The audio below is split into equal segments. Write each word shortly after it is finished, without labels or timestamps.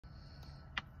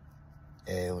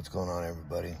Hey, what's going on,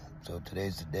 everybody? So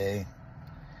today's the day.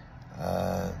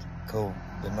 The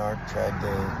narc tried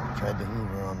to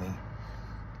Hoover on me.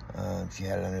 She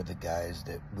had it under the guise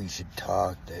that we should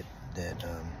talk. And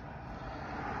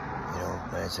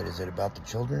I said, "Is it about the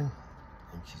children?"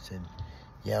 And she said,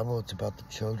 "Yeah, well, it's about the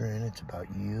children. It's about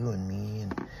you and me,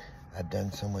 and I've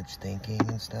done so much thinking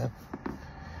and stuff."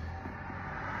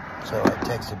 So I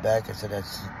texted back. I said, "That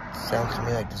sounds to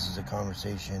me like this is a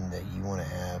conversation that you want to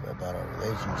have about our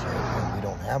relationship, and we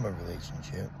don't have a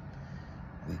relationship.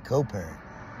 We co-parent."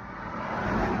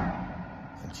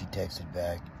 And she texted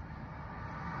back,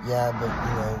 "Yeah, but,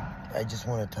 I just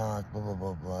want to talk, blah, blah,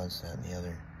 blah, blah, this, that, and the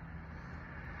other."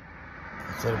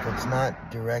 I said, "If it's not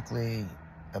directly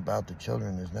about the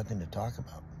children, there's nothing to talk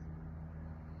about.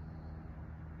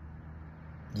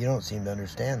 You don't seem to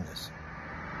understand this."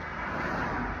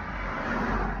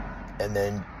 And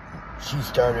then she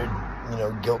started,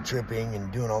 guilt tripping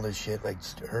and doing all this shit, like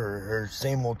her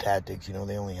same old tactics. They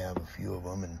only have a few of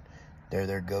them, and they're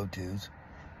their go-tos.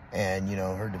 And,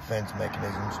 her defense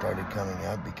mechanism started coming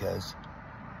up because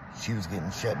she was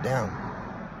getting shut down.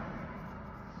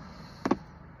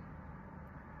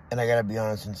 And I gotta be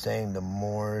honest in saying, the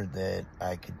more that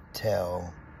I could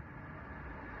tell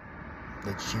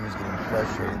that she was getting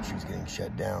frustrated, she was getting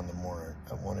shut down, the more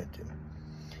I wanted to.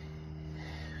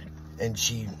 And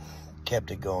she kept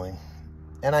it going.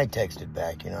 And I texted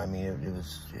back, it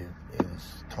was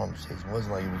conversation. It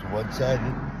wasn't like it was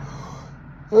one-sided.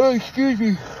 Oh, excuse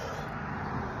me.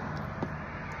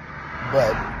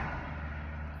 But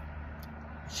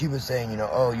she was saying,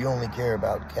 "Oh, you only care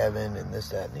about Kevin and this,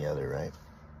 that, and the other, right?"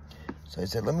 So I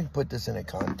said, let me put this in a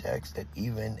context that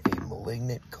even a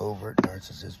malignant, covert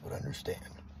narcissist would understand.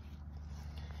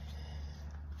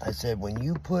 I said, when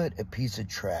you put a piece of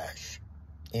trash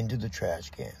into the trash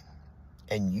can,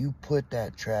 and you put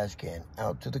that trash can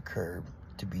out to the curb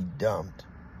to be dumped,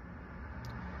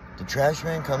 the trash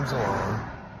man comes along,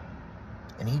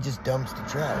 and he just dumps the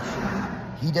trash.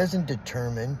 He doesn't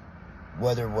determine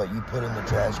whether what you put in the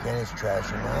trash can is trash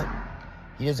or not.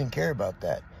 He doesn't care about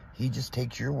that. He just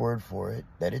takes your word for it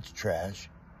that it's trash,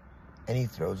 and he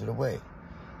throws it away.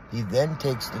 He then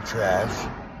takes the trash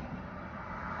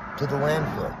to the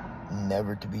landfill,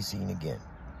 never to be seen again.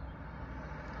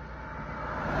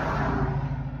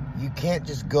 You can't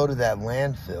just go to that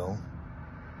landfill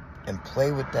and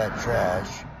play with that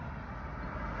trash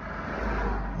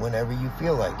whenever you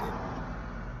feel like it.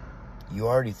 You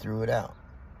already threw it out.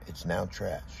 It's now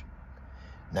trash.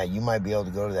 Now, you might be able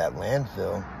to go to that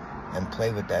landfill and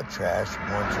play with that trash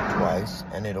once or twice,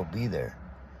 and it'll be there.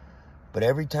 But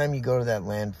every time you go to that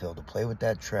landfill to play with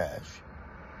that trash,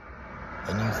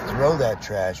 and you throw that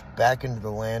trash back into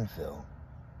the landfill,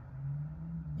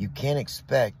 you can't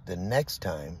expect the next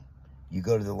time you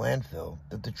go to the landfill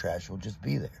that the trash will just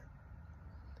be there.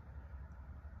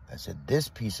 I said, this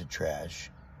piece of trash,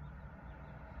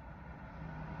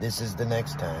 this is the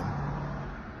next time,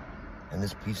 and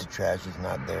this piece of trash is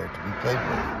not there to be played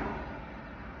with.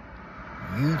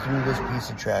 You threw this piece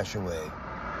of trash away.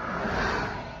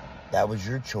 That was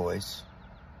your choice.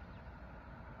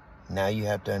 Now you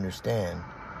have to understand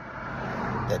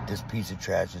that this piece of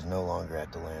trash is no longer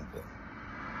at the landfill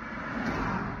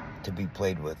to be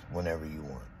played with whenever you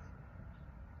want.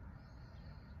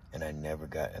 And I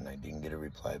didn't get a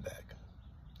reply back.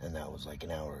 And that was like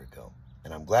an hour ago.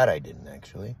 And I'm glad I didn't,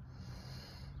 actually.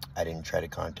 I didn't try to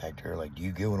contact her, like, "Do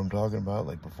you get what I'm talking about?"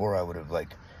 Like, before I would have,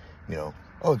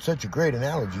 "Oh, it's such a great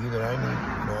analogy that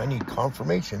I need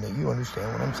confirmation that you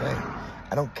understand what I'm saying."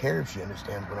 I don't care if she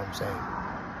understands what I'm saying.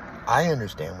 I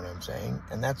understand what I'm saying,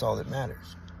 and that's all that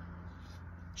matters.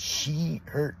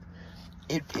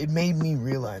 It made me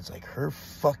realize, her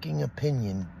fucking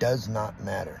opinion does not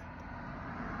matter.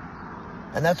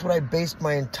 And that's what I based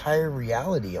my entire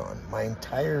reality on. My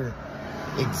entire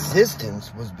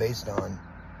existence was based on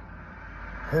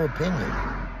her opinion.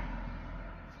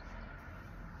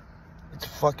 It's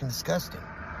fucking disgusting.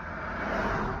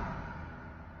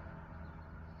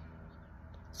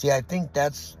 See, I think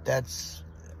that's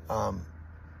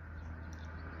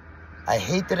I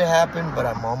hate that it happened, but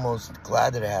I'm almost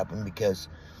glad that it happened, because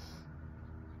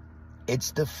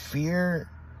it's the fear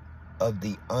of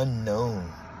the unknown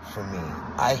for me.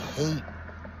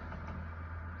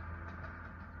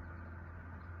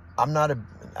 I'm not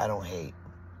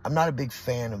a big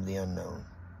fan of the unknown.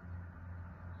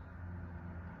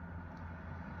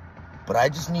 But I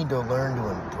just need to learn to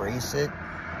embrace it,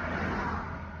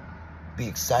 be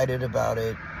excited about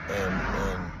it,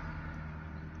 and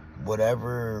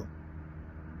whatever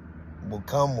will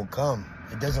come will come.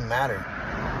 It doesn't matter,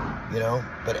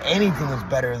 But anything is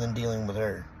better than dealing with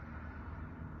her.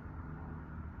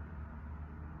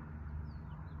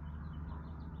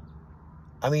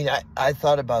 I mean, I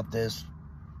thought about this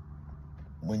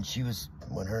when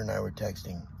her and I were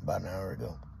texting about an hour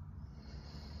ago.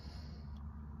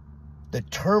 The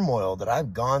turmoil that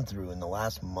I've gone through in the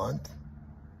last month,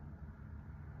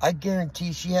 I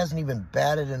guarantee she hasn't even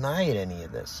batted an eye at any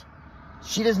of this.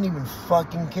 She doesn't even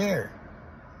fucking care.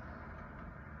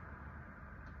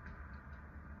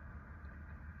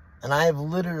 And I have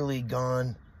literally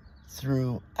gone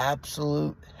through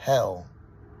absolute hell.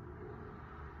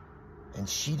 And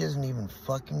she doesn't even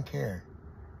fucking care.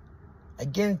 I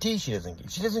guarantee she doesn't care.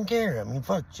 She doesn't care. I mean,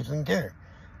 fuck, she doesn't care.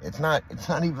 It's not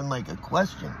even like a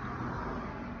question.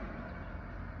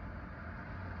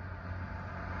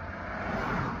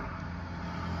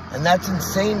 And that's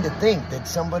insane to think that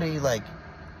somebody like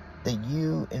that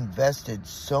you invested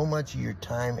so much of your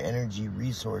time, energy,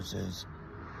 resources,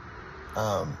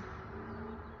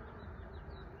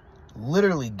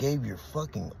 literally gave your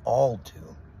fucking all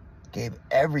to, gave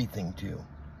everything to,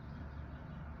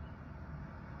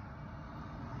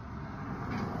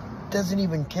 doesn't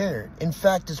even care. In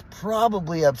fact, is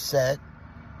probably upset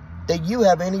that you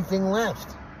have anything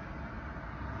left.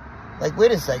 Like,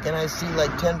 wait a second, I see like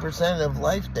 10% of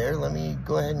life there. Let me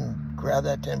go ahead and grab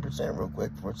that 10% real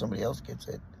quick before somebody else gets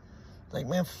it. Like,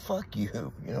 man, fuck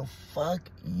you. You know, fuck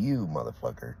you,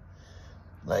 motherfucker.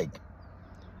 Like,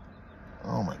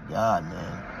 oh my God,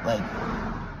 man. Like,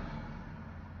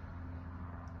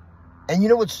 and you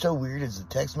know what's so weird is the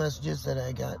text messages that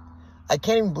I got. I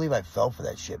can't even believe I fell for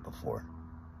that shit before.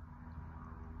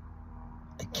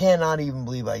 I cannot even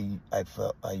believe I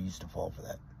used to fall for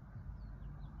that.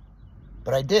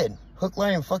 But I did. Hook,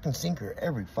 line, and fucking sinker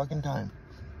every fucking time.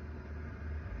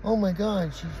 Oh my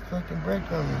God, she's fucking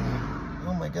breadcrumbing me.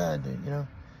 Oh my God, you know.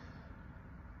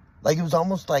 Like, it was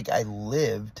almost like I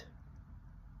lived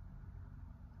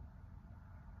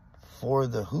for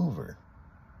the Hoover.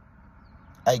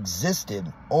 I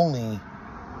existed only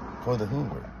for the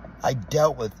Hoover. I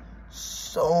dealt with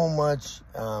so much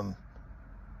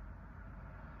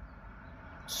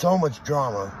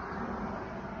drama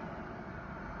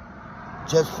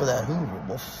just for that Hoover.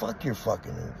 Well, fuck your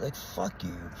fucking, like, fuck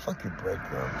you. Fuck your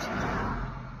breadcrumbs.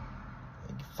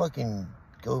 Like, fucking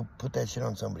go put that shit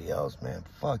on somebody else, man.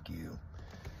 Fuck you.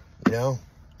 You know?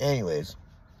 Anyways,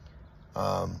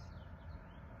 I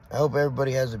hope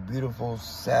everybody has a beautiful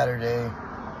Saturday.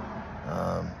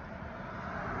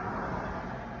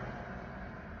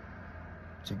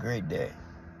 It's a great day.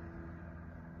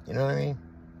 You know what I mean?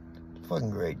 It's a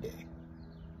fucking great day.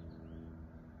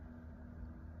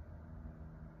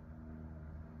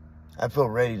 I feel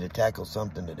ready to tackle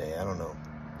something today. I don't know.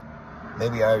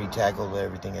 Maybe I already tackled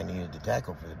everything I needed to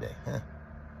tackle for the day. Huh?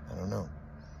 I don't know.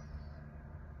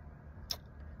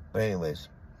 But anyways,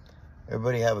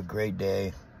 everybody have a great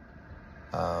day.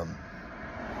 And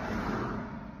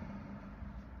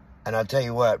I'll tell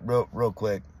you what, real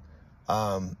quick.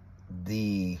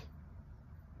 The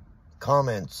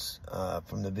comments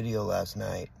from the video last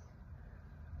night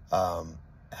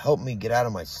helped me get out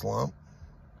of my slump.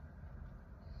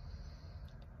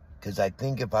 Because I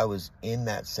think if I was in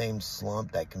that same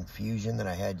slump, that confusion that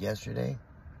I had yesterday,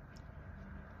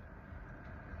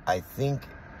 I think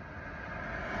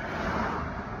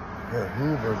her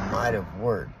Hoover might have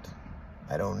worked.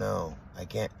 I don't know. I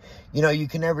can't, you know, you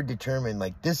can never determine,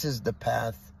 like, this is the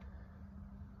path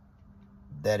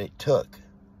that it took.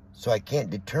 So I can't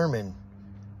determine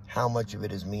how much of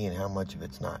it is me and how much of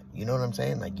it's not. You know what I'm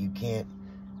saying? Like, you can't,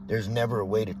 there's never a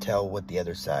way to tell what the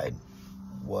other side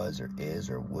was or is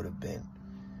or would have been.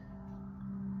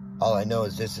 All I know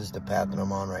is this is the path that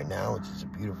I'm on right now, which is a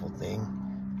beautiful thing.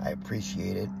 I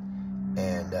appreciate it.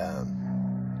 And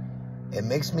it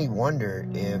makes me wonder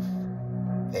if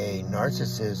a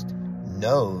narcissist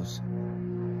knows,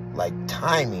 like,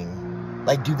 timing.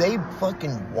 Like, do they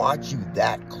fucking watch you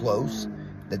that close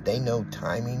that they know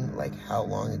timing, like how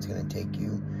long it's going to take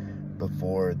you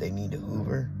before they need to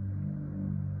Hoover?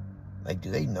 Like,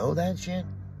 do they know that shit?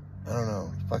 I don't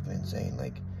know. It's fucking insane.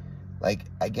 Like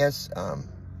I guess I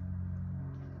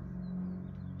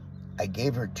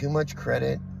gave her too much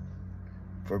credit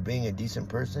for being a decent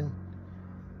person,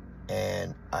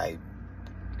 and I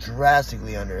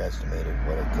drastically underestimated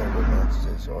what a covert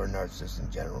narcissist, or a narcissist in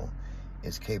general,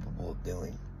 is capable of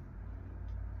doing.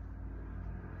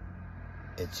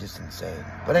 It's just insane.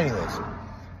 But anyways,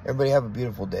 everybody have a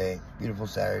beautiful day, beautiful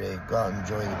Saturday. Go out and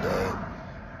enjoy the day.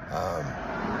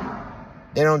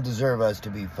 They don't deserve us to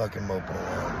be fucking moping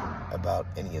around about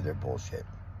any of their bullshit.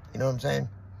 You know what I'm saying?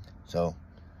 So,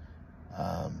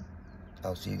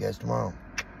 I'll see you guys tomorrow.